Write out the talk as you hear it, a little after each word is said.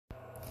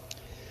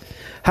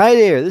Hi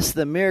there, this is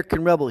the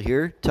American Rebel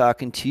here,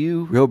 talking to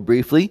you real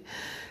briefly.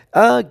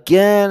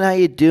 Again, how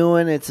you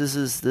doing? This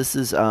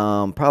is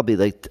probably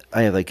like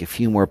I have like a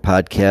few more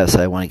podcasts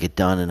I want to get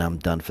done, and I'm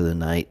done for the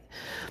night.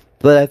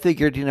 But I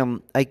figured,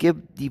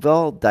 you've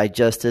all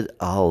digested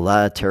a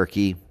lot of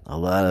turkey, a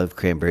lot of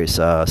cranberry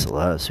sauce, a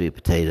lot of sweet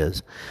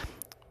potatoes,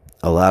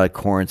 a lot of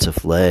corn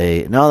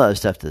souffle, and all that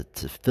stuff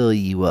to fill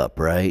you up,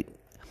 right?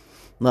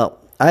 Well,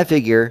 I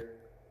figure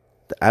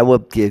that I will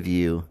give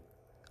you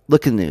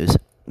look in the news.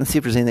 Let's see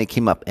if there's anything that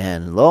came up.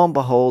 And lo and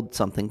behold,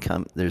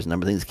 there's a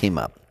number of things that came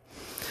up.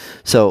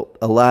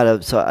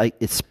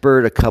 It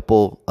spurred a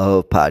couple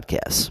of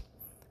podcasts.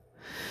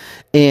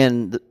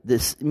 And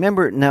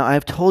remember, now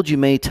I've told you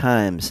many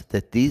times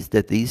that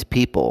these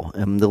people,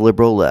 the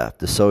liberal left,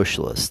 the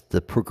socialists,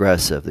 the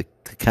progressive, the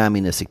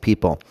communistic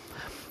people,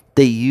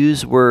 they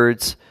use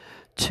words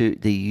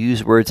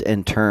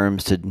and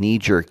terms to knee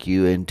jerk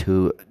you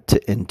into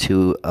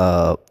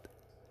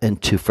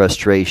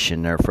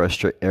frustration or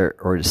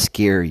to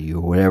scare you,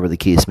 or whatever the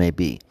case may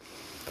be.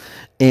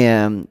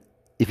 And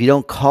if you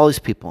don't call these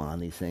people on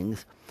these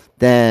things,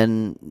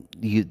 then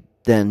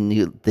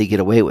they get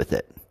away with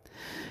it.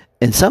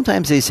 And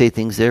sometimes they say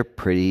things that are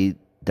pretty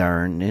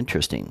darn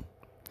interesting.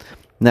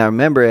 Now,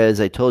 remember, as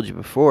I told you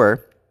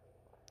before,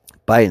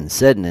 Biden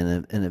said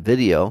in a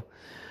video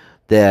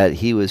that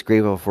he was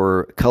grateful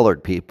for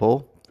colored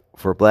people,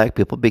 for black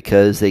people,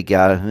 because they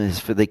got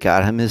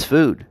him his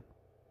food.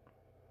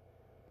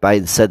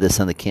 Biden said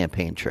this on the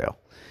campaign trail.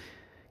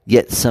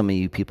 Yet some of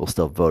you people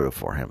still voted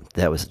for him.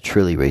 That was a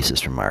truly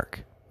racist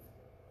remark.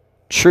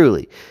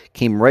 Truly.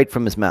 Came right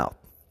from his mouth.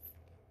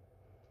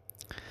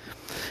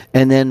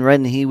 And then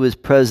when he was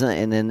president,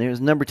 and then there's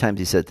a number of times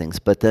he said things,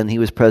 but then he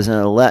was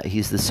president-elect.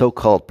 He's the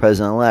so-called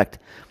president-elect.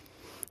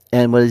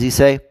 And what does he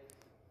say?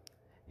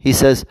 He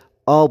says,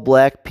 all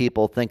black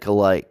people think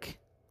alike.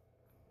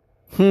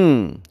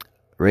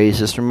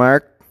 Racist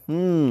remark?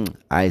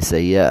 I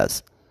say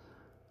yes.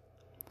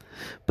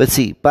 But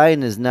see,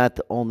 Biden is not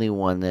the only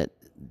one that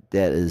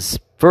is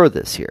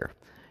furthest here.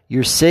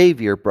 Your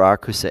savior,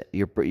 Barack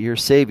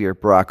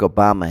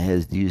Obama,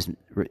 has used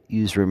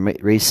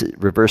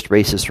reversed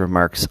racist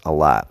remarks a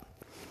lot.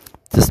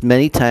 Just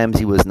many times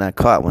he was not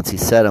caught. Once he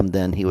said them,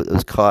 then he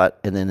was caught,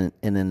 and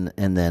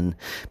then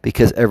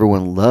because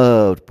everyone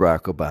loved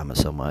Barack Obama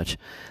so much,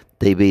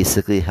 they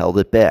basically held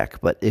it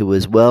back. But it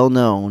was well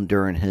known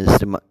during his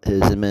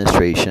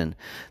administration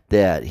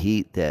that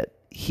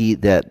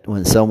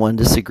when someone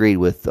disagreed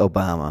with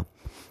Obama,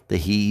 that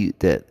he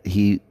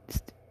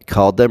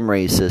called them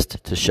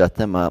racist to shut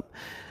them up,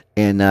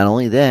 and not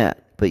only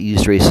that, but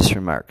used reversed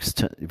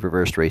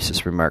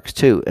racist remarks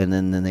too, and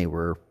then they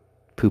were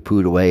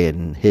poo-pooed away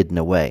and hidden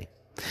away.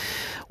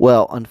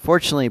 Well,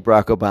 unfortunately,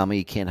 Barack Obama,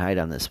 you can't hide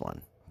on this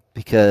one,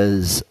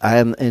 because I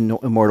am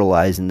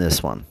immortalizing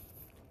this one.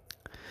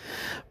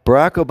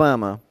 Barack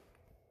Obama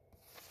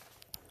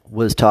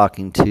was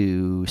talking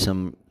to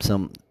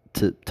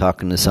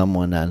talking to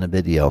someone on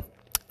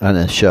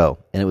a show,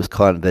 and it was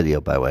caught on video,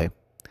 by the way.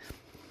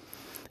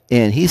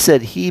 And he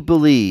said he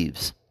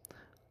believes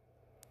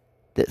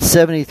that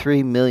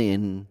 73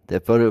 million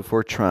that voted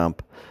for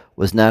Trump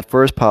was not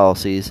for his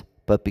policies,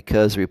 but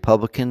because the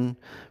Republican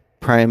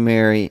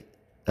primary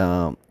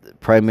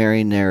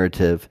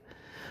narrative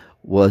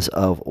was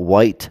of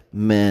white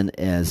men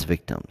as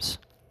victims.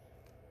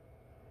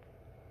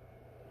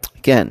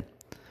 Again,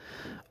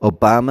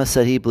 Obama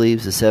said he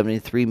believes the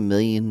 73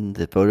 million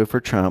that voted for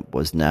Trump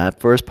was not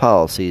for his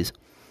policies,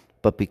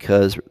 but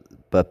because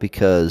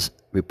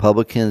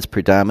Republicans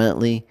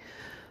predominant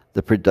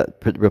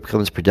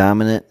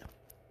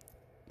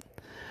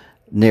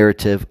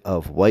narrative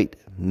of white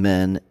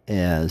men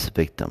as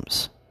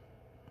victims.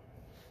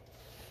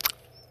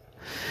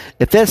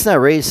 If that's not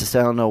racist,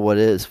 I don't know what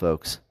is,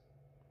 folks.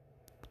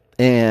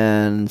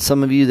 And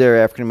some of you that are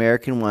African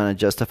American want to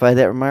justify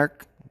that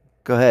remark.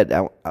 Go ahead.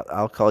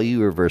 I'll call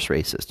you reverse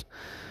racist,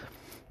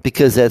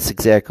 because that's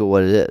exactly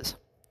what it is.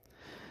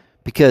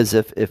 Because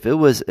if it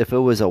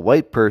was a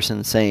white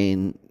person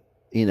saying,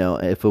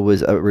 if it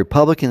was a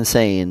Republican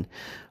saying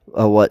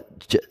what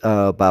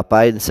about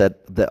Biden said,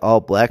 that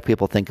all black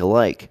people think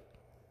alike,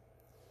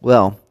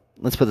 well,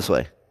 let's put it this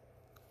way: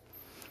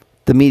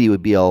 the media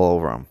would be all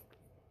over him.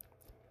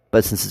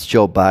 But since it's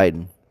Joe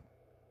Biden,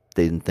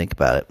 they didn't think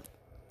about it.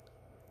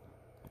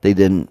 They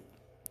didn't.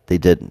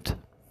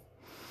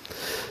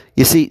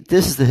 You see,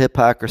 this is the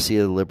hypocrisy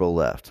of the liberal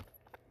left.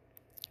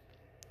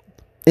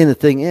 And the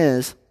thing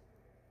is,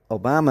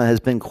 Obama has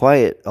been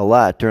quiet a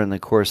lot during the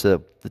course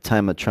of the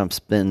time that Trump's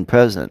been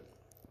president.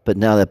 But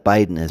now that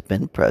Biden has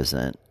been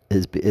president,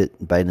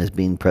 Biden is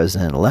being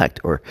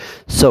president-elect, or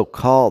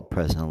so-called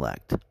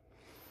president-elect.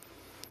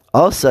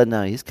 All of a sudden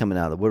now he's coming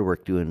out of the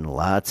woodwork, doing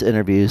lots of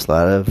interviews,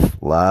 a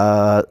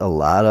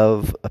lot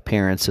of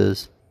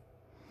appearances.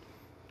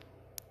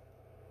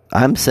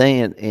 I'm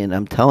saying, and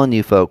I'm telling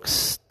you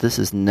folks, this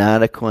is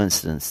not a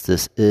coincidence.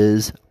 This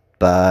is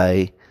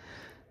by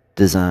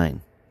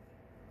design.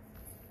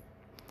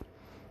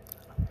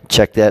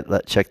 Check that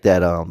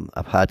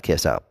a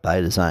podcast out,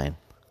 by design.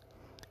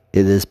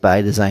 It is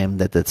by design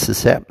that this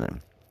is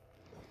happening.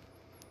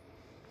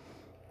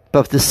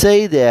 But to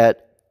say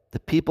that the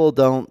people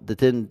don't, that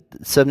then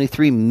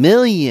 73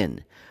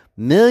 million,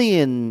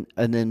 and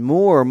then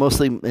more,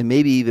 mostly, and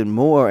maybe even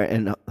more,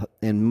 and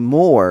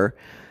more,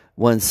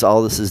 once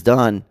all this is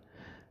done,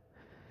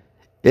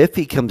 if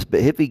he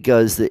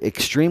does the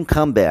extreme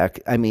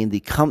comeback, I mean,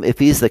 if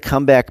he's the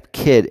comeback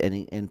kid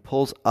and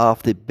pulls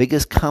off the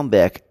biggest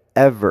comeback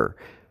ever,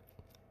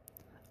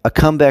 a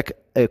comeback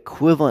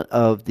equivalent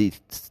of the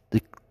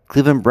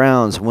Cleveland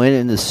Browns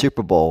winning the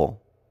Super Bowl.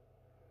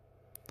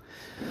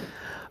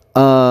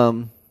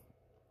 You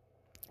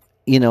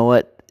know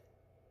what?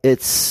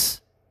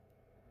 If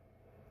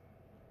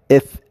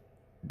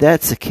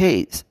that's the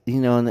case,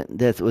 and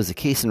that was the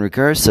case in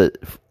regards to,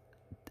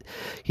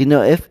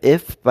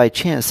 if by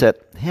chance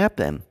that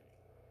happened,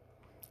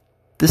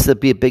 this would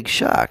be a big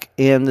shock.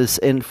 I'd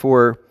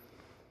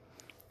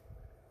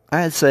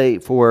say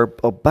for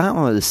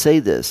Obama to say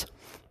this,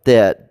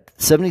 that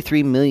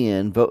 73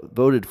 million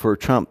voted for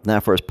Trump,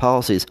 not for his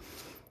policies.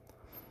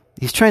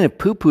 He's trying to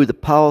poo-poo the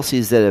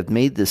policies that have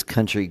made this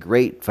country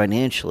great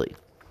financially.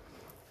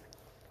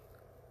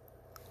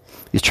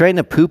 He's trying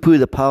to poo-poo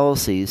the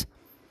policies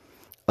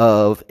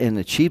of and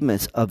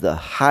achievements of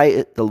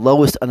the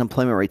lowest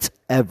unemployment rates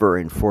ever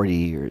in 40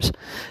 years.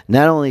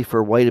 Not only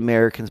for white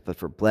Americans, but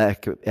for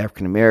black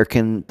African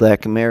American,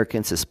 black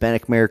Americans,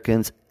 Hispanic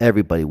Americans,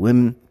 everybody,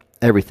 women,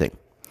 everything.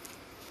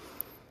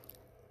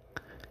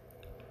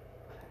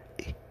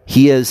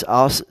 He has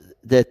also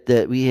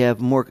that we had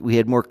more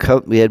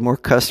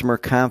customer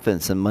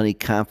confidence and money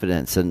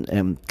confidence,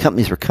 and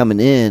companies were coming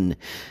in.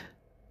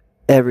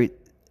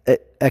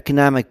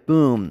 Economic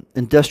boom,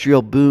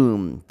 industrial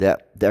boom,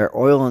 that our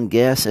oil and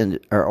gas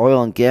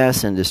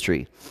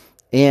industry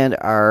and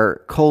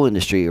our coal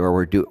industry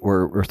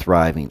were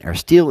thriving. Our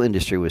steel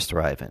industry was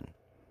thriving.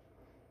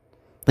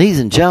 Ladies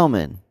and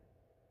gentlemen,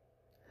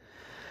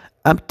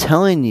 I'm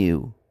telling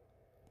you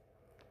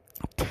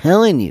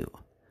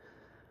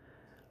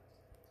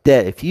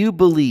that if you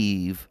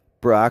believe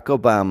Barack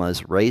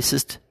Obama's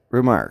racist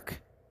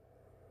remark,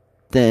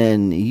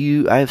 then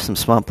I have some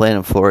swampland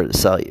in Florida to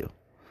sell you,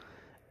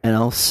 and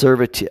I'll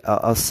serve it to you.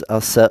 I'll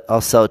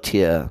sell it to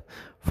you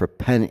for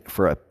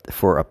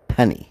a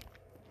penny.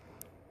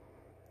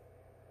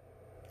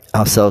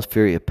 I'll sell it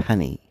for you a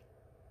penny,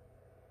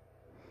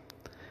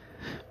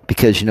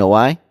 because you know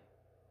why?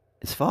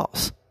 It's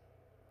false.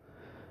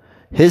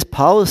 His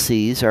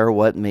policies are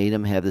what made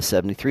him have the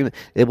 73.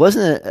 It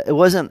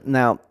wasn't.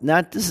 Now,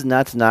 this is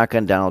not to knock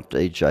on Donald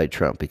J.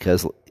 Trump,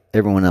 because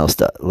everyone else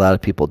does. A lot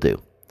of people do.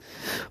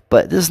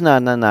 But this is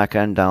not a knock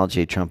on Donald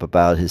J. Trump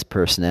about his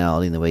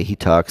personality and the way he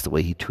talks, the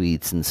way he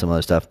tweets, and some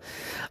other stuff.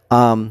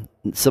 Some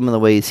of the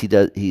ways he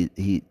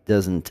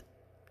doesn't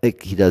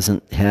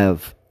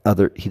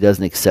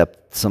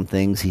accept some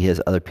things. He has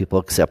other people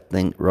accept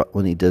things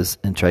when he does,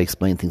 and try to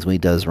explain things when he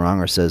does wrong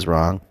or says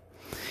wrong.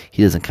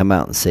 He doesn't come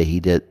out and say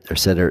he did or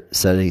said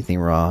anything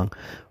wrong,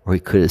 or he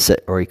could have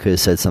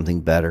said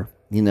something better.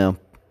 Minus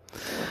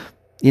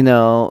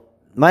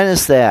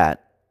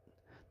that,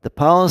 the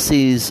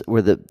policies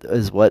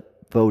is what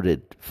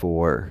voted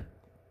for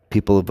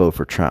people to vote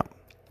for Trump.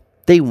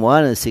 They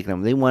want to see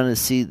them. They want to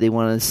see the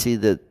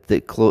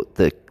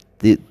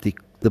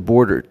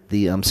border,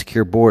 the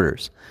secure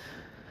borders,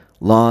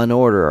 law and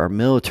order, our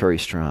military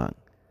strong.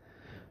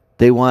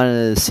 They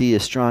wanted to see a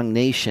strong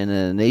nation,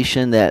 and a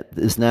nation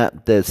that's not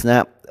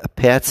a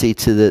patsy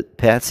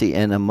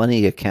and a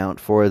money account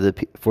for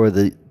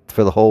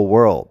the whole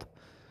world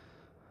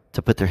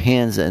to put their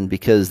hands in,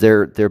 because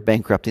they're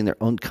bankrupting their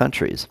own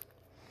countries.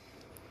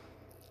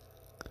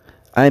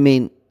 I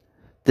mean,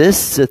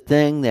 this is a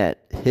thing that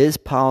his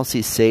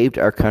policy saved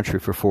our country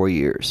for 4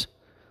 years.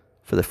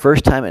 For the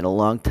first time in a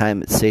long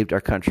time, it saved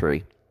our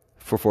country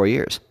for 4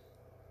 years.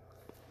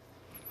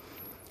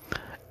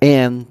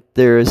 And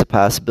there is a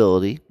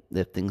possibility,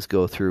 if things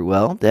go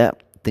well,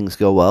 that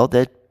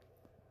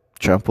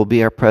Trump will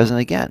be our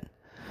president again.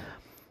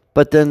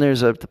 But then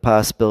there's the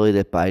possibility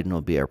that Biden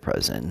will be our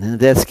president. And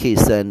if that's the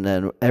case,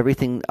 then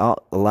everything, a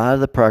lot of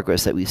the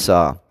progress that we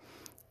saw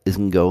is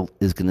going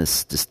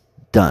to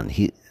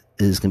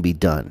be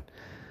done.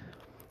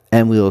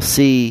 And we will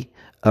see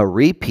a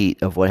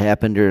repeat of what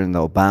happened during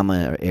the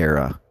Obama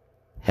era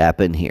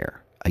happen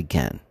here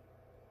again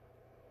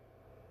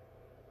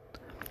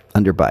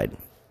under Biden.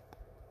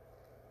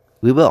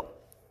 We will.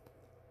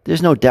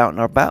 There's no doubt in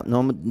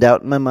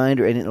my mind,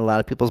 or in a lot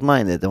of people's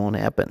mind, that won't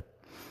happen.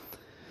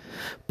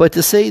 But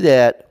to say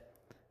that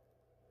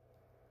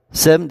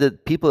the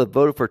people that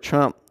voted for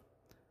Trump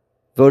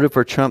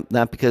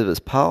not because of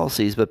his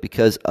policies, but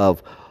because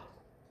of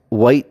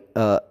a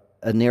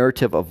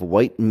narrative of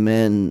white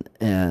men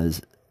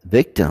as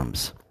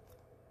victims.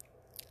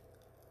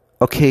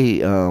 Okay,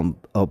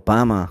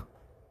 Obama,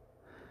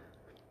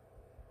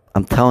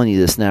 I'm telling you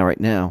this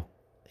right now.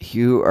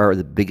 You are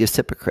the biggest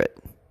hypocrite,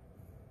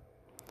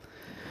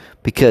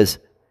 because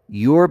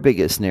your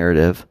biggest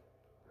narrative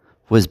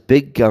was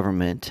big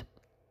government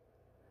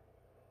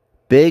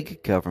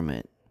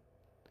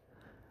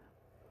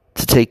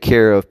to take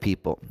care of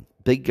people,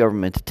 big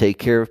government to take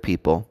care of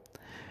people,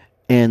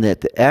 and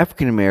that the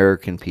African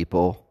American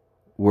people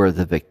were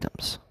the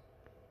victims.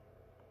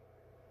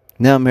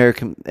 Now,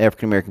 African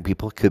American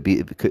people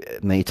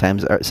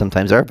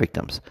sometimes are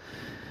victims.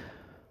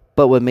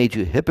 But what made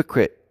you a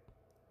hypocrite,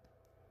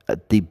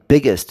 the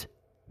biggest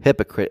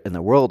hypocrite in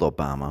the world,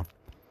 Obama,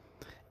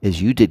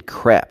 is you did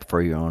crap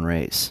for your own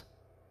race.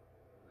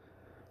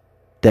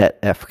 That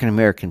African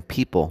American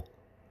people,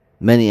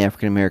 many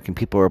African American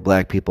people or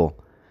black people,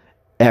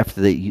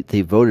 after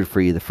they voted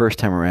for you the first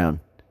time around,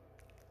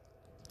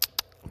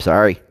 I'm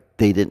sorry,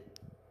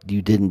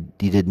 you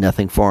did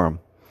nothing for them.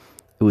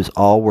 It was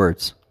all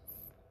words.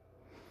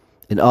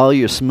 And all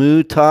your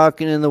smooth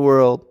talking in the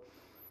world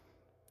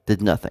did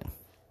nothing.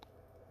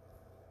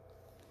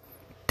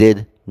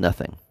 Did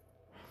nothing.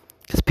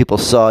 Because people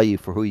saw you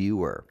for who you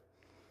were.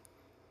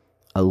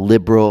 A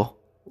liberal,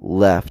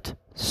 left,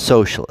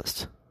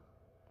 socialist.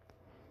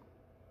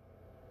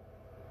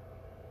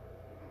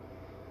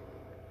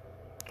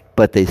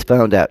 But they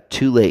found out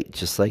too late,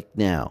 just like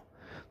now.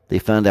 They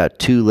found out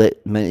too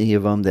late, many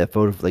of them that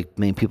voted, like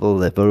many people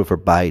that voted for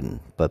Biden.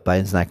 But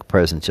Biden's not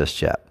president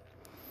just yet.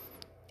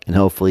 And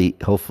hopefully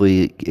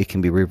it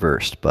can be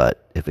reversed.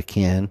 But if it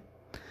can't,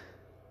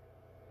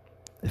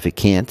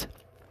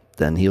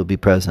 then he'll be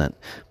president.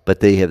 But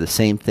they have the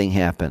same thing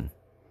happen.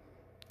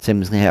 Same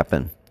thing's going to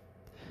happen.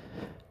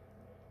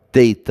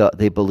 They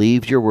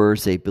believed your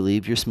words, they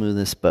believed your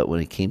smoothness, but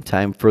when it came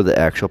time for the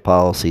actual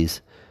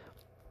policies,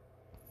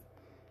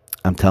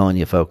 I'm telling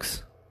you,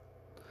 folks,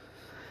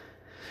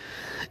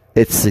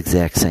 it's the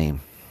exact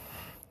same.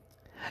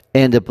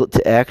 And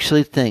to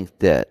actually think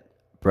that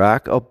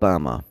Barack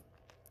Obama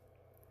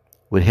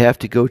would have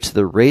to go to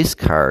the race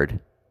card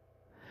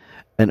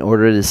in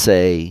order to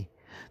say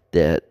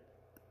that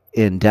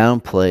and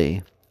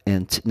downplay,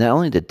 and not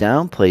only to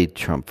downplay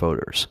Trump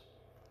voters,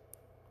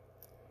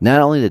 not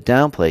only to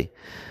downplay,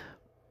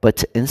 but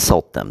to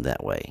insult them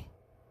that way.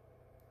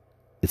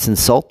 It's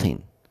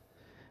insulting.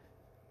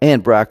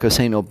 And Barack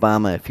Hussein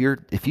Obama,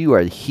 if you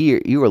are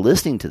here, you are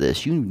listening to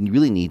this, you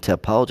really need to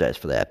apologize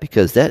for that,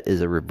 because that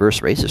is a reverse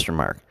racist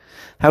remark.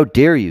 How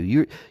dare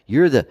you?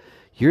 You're the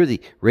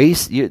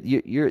race.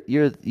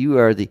 You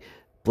are the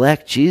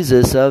Black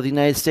Jesus of the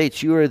United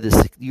States. You are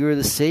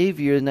the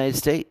Savior of the United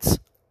States.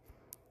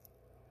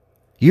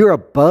 You're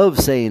above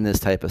saying this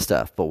type of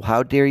stuff. But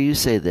how dare you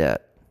say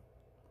that?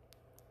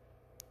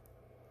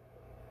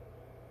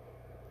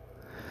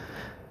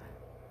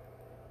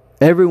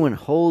 Everyone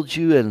holds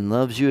you and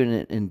loves you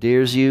and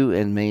endears you,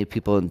 and many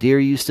people endear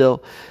you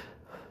still.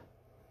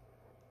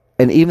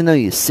 And even though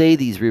you say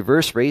these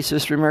reverse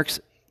racist remarks,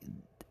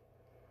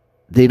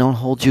 they don't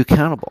hold you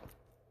accountable.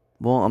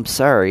 Well, I'm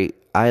sorry,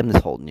 I am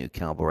just holding you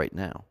accountable right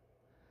now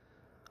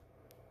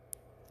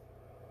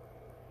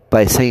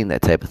by saying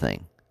that type of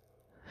thing.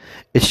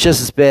 It's just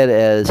as bad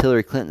as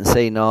Hillary Clinton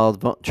saying all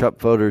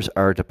Trump voters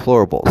are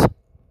deplorables.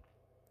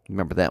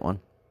 Remember that one?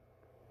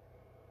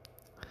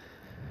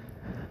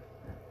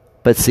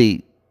 But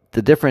see,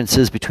 the difference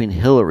is between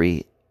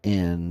Hillary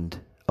and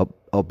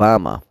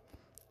Obama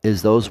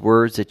is those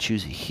words that you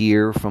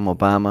hear from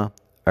Obama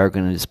are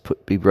going to just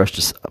be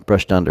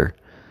brushed under.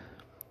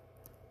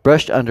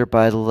 Brushed under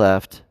by the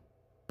left,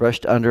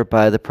 brushed under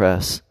by the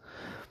press,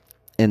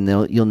 and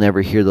you'll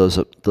never hear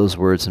those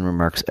words and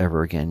remarks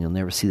ever again. You'll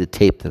never see the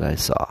tape that I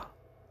saw,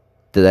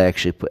 that I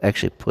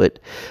actually put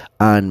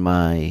on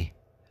my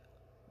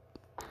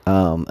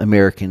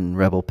American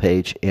Rebel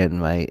page and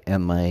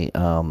my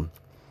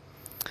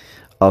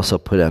also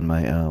put on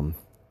my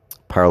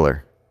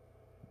Parler.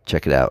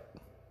 Check it out.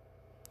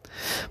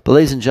 But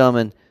ladies and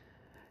gentlemen,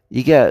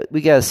 we got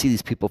to see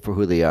these people for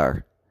who they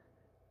are.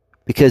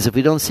 Because if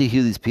we don't see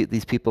who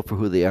these people for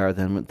who they are,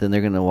 then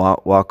they're going to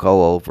walk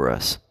all over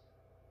us,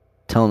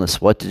 telling us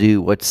what to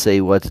do, what to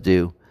say, what to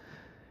do,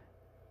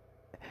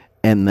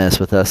 and mess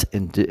with us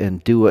and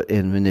do it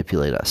and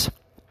manipulate us.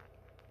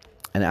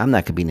 And I'm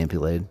not going to be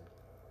manipulated.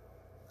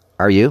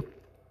 Are you?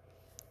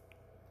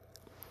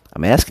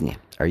 I'm asking you.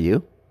 Are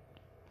you?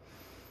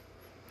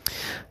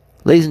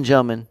 Ladies and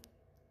gentlemen,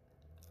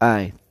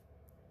 I,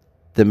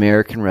 the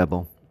American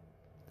Rebel,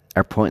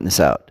 are pointing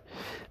this out.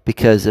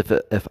 Because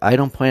if I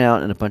don't point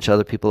out and a bunch of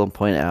other people don't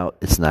point out,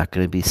 it's not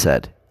going to be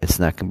said. It's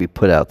not going to be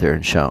put out there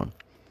and shown.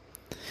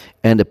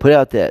 And to put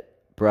out that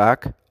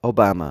Barack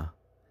Obama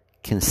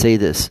can say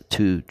this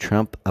to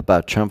Trump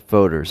about Trump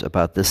voters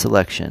about this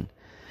election,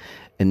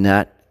 and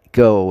not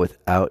go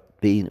without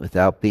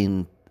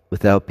being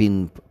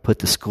put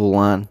to school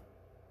on,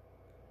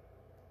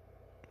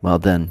 well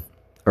then,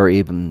 or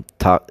even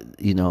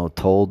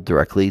told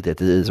directly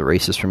that it is a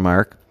racist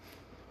remark,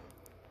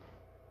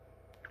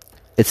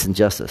 it's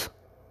injustice.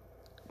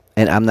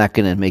 And I'm not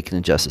going to make an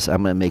injustice.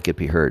 I'm going to make it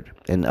be heard.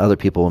 And other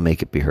people will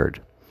make it be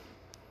heard.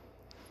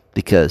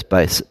 Because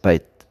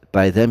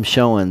by them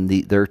showing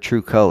their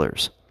true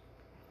colors,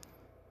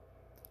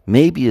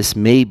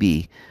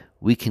 maybe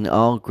we can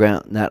all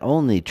ground not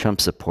only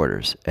Trump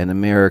supporters and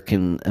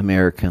America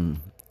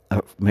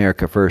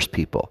First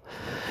people,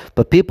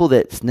 but people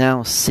that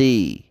now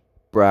see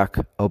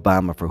Barack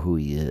Obama for who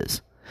he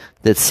is,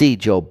 that see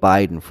Joe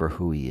Biden for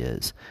who he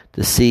is,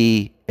 to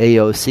see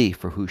AOC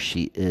for who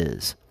she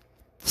is,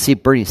 to see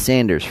Bernie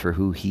Sanders for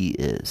who he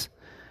is,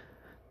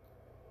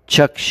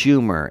 Chuck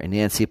Schumer and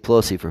Nancy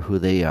Pelosi for who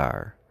they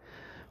are,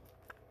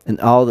 and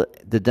all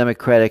the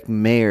Democratic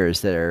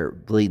mayors that are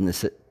bleeding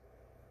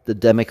the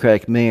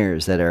Democratic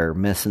mayors that are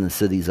messing the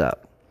cities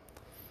up,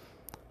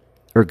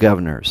 or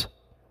governors,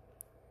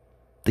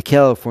 the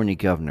California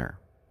governor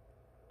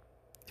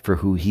for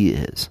who he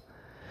is.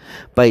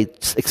 By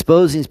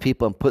exposing these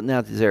people and putting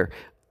out these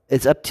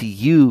it's up to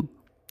you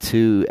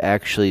to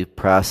actually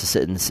process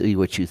it and see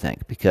what you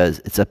think, because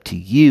it's up to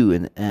you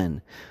in the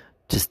end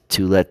just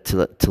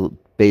to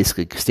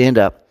basically stand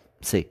up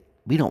and say,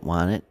 we don't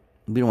want it,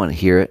 we don't want to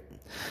hear it,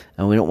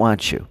 and we don't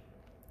want you.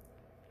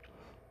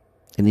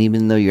 And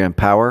even though you're in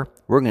power,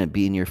 we're going to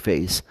be in your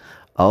face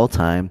all the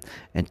time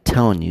and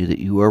telling you that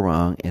you are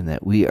wrong and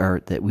that we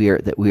are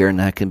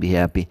not going to be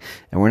happy,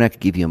 and we're not going to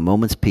give you a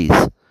moment's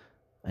peace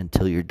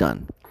until you're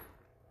done.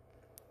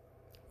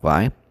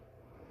 Why?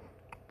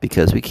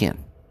 Because we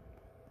can.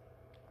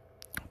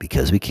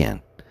 Because we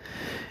can.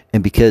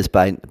 And because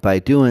by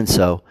doing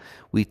so,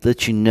 we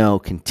let you know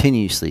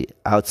continuously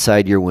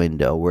outside your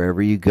window,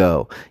 wherever you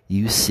go,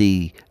 you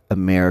see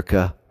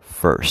America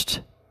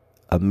first.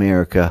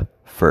 America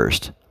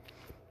first.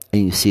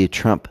 And you see a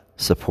Trump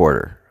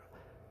supporter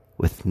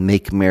with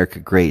Make America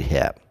Great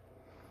hat.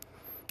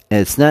 And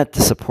it's not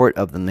the support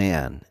of the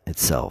man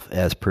itself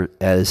as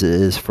it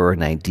is for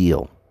an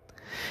ideal.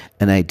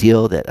 An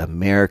ideal that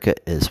America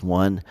is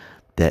one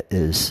that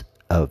is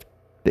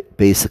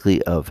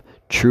basically of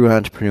true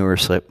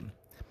entrepreneurship,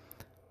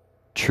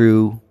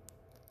 true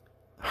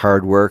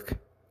hard work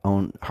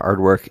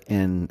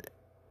and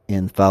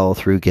follow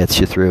through gets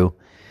you through,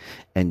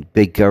 and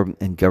big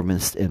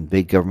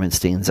government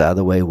stands out of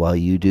the way while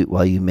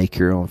you make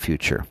your own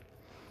future,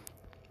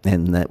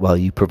 and that while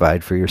you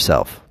provide for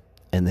yourself.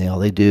 And all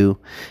they do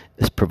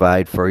is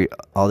provide for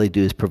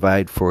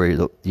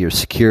your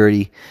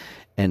security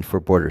and for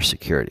border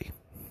security.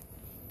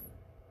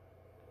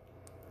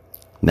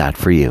 Not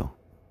for you.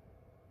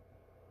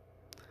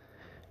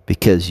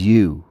 Because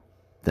you,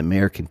 the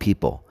American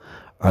people,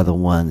 are the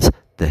ones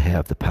that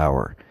have the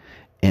power.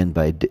 And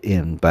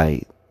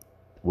by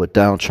what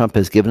Donald Trump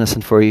has given us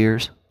in 4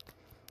 years,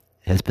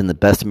 has been the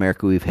best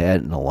America we've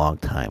had in a long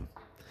time.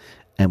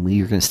 And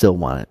we're going to still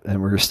want it. And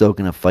we're still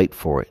going to fight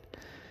for it.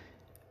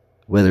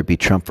 Whether it be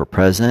Trump for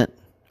president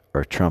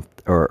or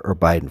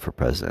Biden for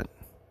president.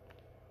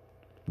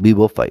 We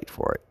will fight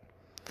for it.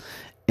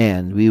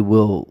 And we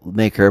will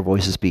make our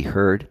voices be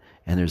heard.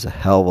 And there's a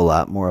hell of a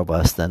lot more of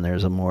us than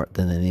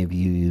any of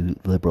you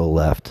liberal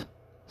left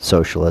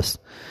socialists.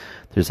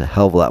 There's a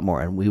hell of a lot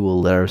more, and we will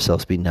let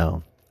ourselves be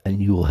known,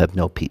 and you will have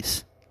no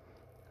peace.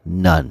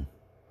 None.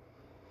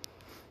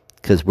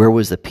 Because where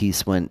was the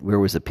peace when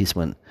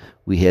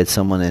we had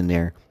someone in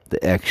there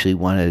that actually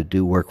wanted to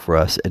do work for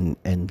us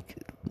and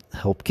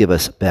help give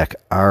us back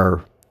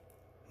our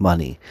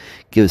money,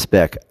 give us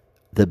back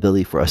the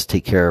ability for us to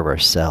take care of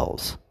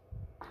ourselves?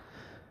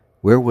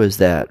 Where was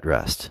that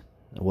rest?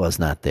 It was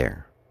not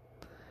there.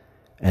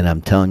 And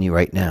I'm telling you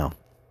right now,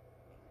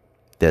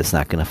 that's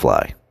not going to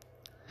fly.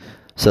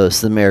 So this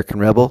is the American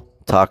Rebel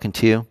talking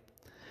to you.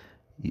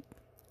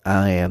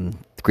 I am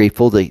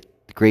grateful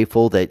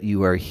that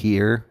you are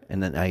here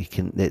and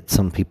that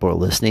some people are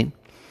listening.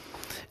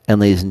 And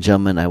ladies and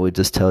gentlemen, I would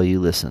just tell you,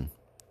 listen,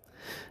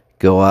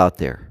 go out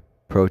there,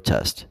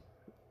 protest,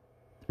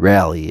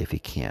 rally if you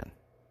can,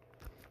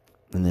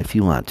 and if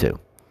you want to.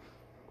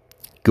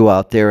 Go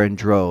out there in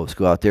droves.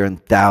 Go out there in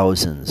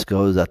thousands.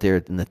 Go out there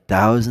in the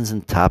thousands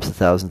and tops of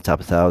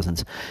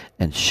thousands,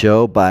 and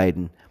show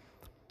Biden,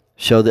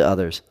 show the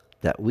others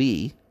that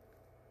we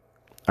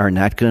are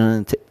not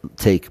going to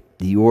take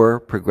your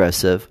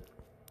progressive,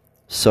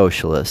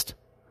 socialist,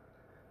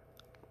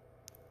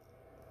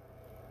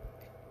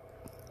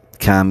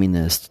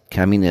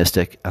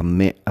 communistic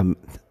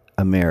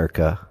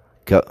America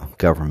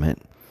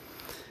government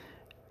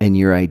and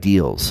your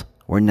ideals.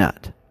 We're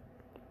not.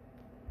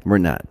 We're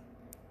not.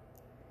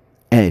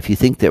 And if you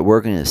think that we're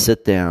going to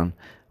sit down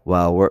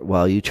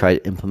while you try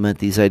to implement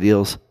these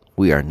ideals,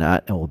 we are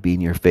not, and we'll be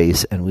in your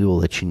face, and we will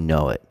let you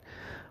know it.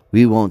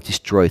 We won't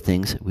destroy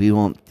things. We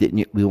won't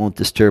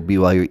disturb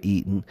you while you're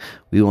eating.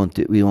 We won't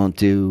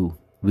interrupt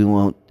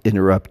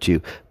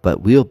you.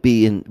 But we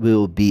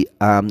will be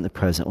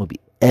omnipresent. We'll be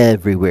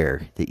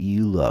everywhere that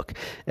you look.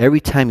 Every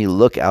time you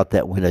look out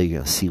that window, you're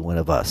going to see one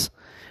of us,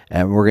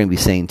 and we're going to be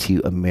saying to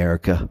you,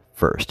 America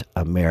first,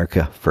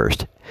 America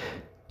first.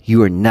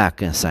 You are not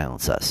going to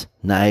silence us.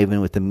 Not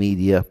even with the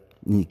media.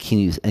 You can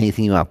use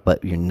anything you want,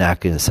 but you're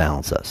not going to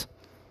silence us.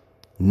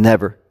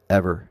 Never,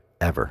 ever,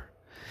 ever.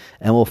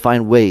 And we'll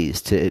find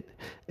ways to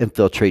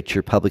infiltrate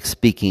your public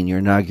speaking, your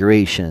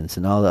inaugurations,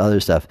 and all the other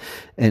stuff,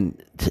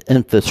 and to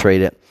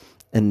infiltrate it.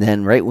 And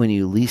then right when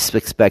you least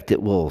expect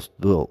it, we'll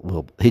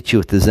hit you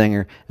with the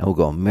zinger, and we'll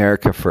go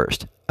America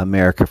first.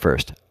 America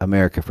first.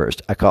 America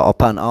first. I call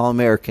upon all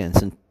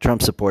Americans and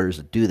Trump supporters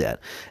to do that.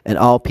 And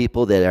all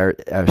people that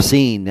are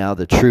seeing now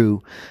the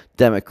true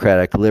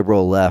democratic,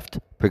 liberal, left,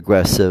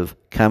 progressive,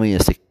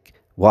 communistic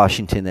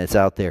Washington that's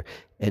out there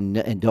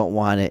and don't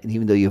want it. And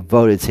even though you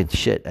voted saying,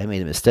 shit, I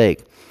made a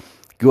mistake,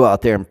 go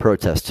out there and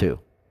protest too.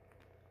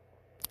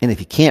 And if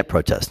you can't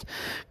protest,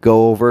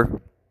 go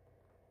over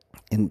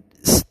and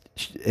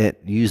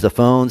use the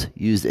phones,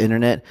 use the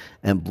internet,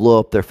 and blow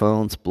up their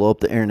phones, blow up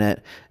the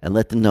internet, and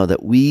let them know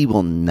that we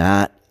will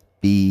not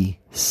be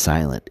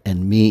silent.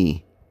 And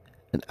me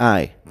and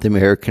I, the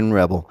American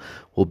rebel,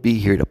 will be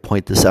here to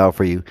point this out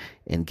for you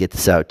and get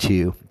this out to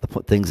you,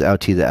 the things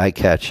out to you that I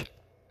catch,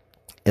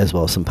 as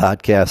well as some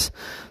podcasts,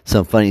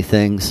 some funny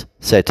things,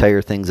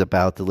 satire things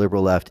about the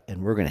liberal left,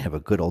 and we're going to have a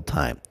good old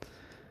time.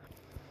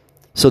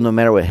 So no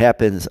matter what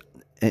happens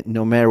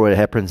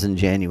in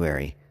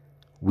January,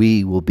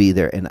 we will be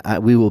there, and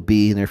we will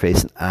be in their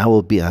face, and I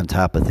will be on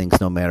top of things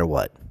no matter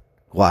what.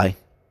 Why?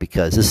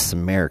 Because this is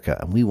America,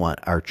 and we want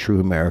our true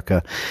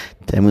America,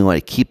 and we want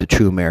to keep the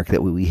true America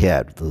that we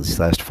had these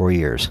last 4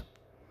 years.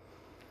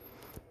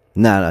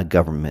 Not a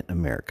government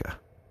America.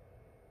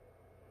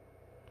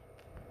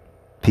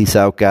 Peace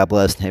out, God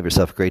bless, and have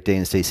yourself a great day,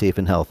 and stay safe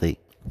and healthy.